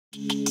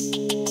I'm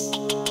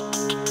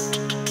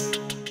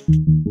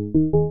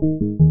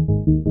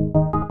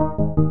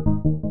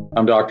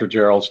Dr.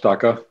 Gerald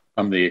Stucca.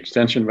 I'm the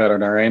Extension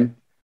Veterinarian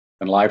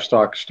and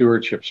Livestock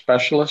Stewardship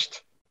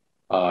Specialist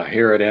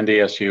here at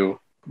NDSU.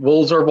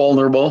 Bulls are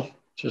vulnerable,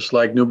 just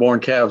like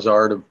newborn calves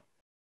are, to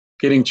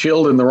getting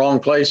chilled in the wrong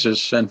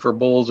places. And for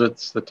bulls,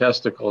 it's the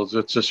testicles,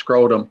 it's the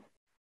scrotum.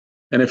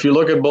 And if you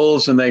look at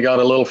bulls and they got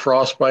a little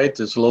frostbite,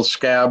 there's a little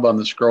scab on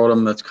the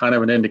scrotum, that's kind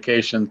of an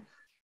indication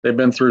they've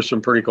been through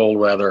some pretty cold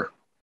weather.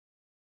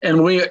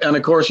 And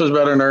of course, as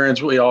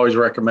veterinarians, we always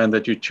recommend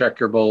that you check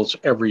your bulls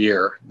every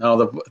year. Now,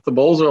 the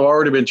bulls have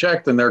already been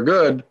checked and they're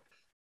good,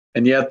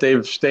 and yet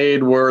they've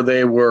stayed where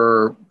they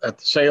were at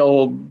the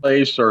sale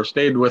place or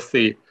stayed with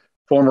the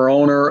former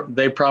owner,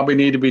 they probably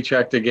need to be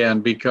checked again,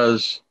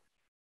 because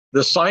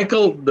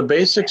the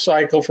basic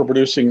cycle for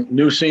producing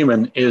new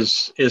semen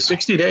is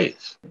 60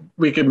 days.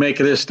 We could make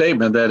this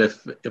statement that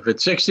if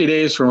it's 60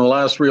 days from the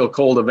last real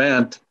cold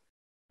event,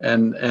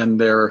 and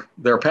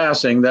they're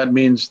passing, that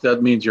means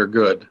you're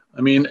good. I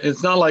mean,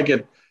 it's not like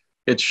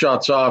it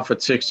shuts off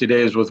at 60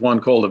 days with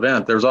one cold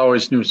event. There's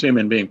always new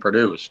semen being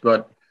produced,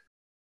 but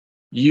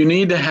you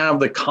need to have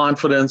the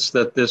confidence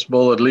that this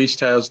bull at least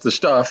has the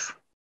stuff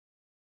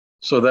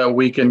so that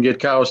we can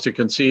get cows to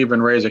conceive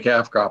and raise a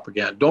calf crop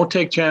again. Don't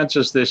take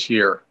chances this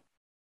year.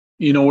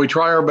 You know, we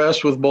try our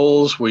best with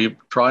bulls. We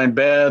try and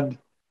bed.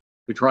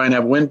 We try and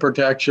have wind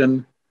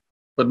protection.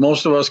 But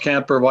most of us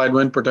can't provide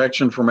wind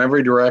protection from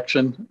every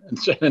direction.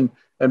 And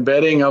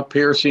bedding up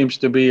here seems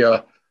to be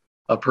a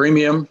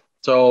premium.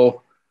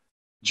 So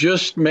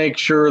just make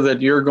sure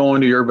that you're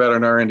going to your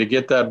veterinarian to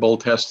get that bull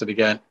tested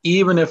again,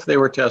 even if they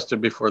were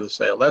tested before the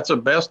sale. That's the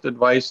best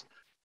advice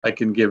I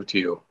can give to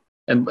you.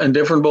 And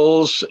different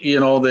bulls, you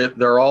know,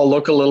 they're all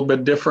look a little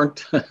bit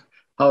different,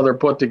 how they're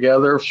put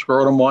together,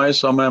 scrotum-wise.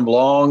 Some have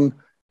long,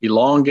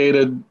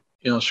 elongated,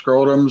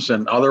 scrotums,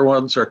 and other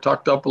ones are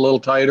tucked up a little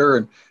tighter.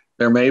 And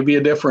there may be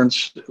a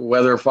difference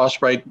whether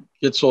frostbite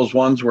gets those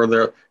ones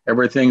where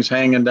everything's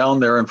hanging down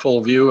there in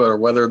full view, or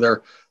whether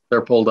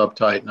they're pulled up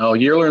tight. Now,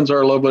 yearlings are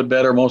a little bit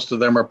better. Most of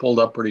them are pulled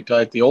up pretty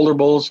tight. The older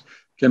bulls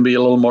can be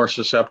a little more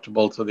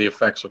susceptible to the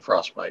effects of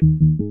frostbite.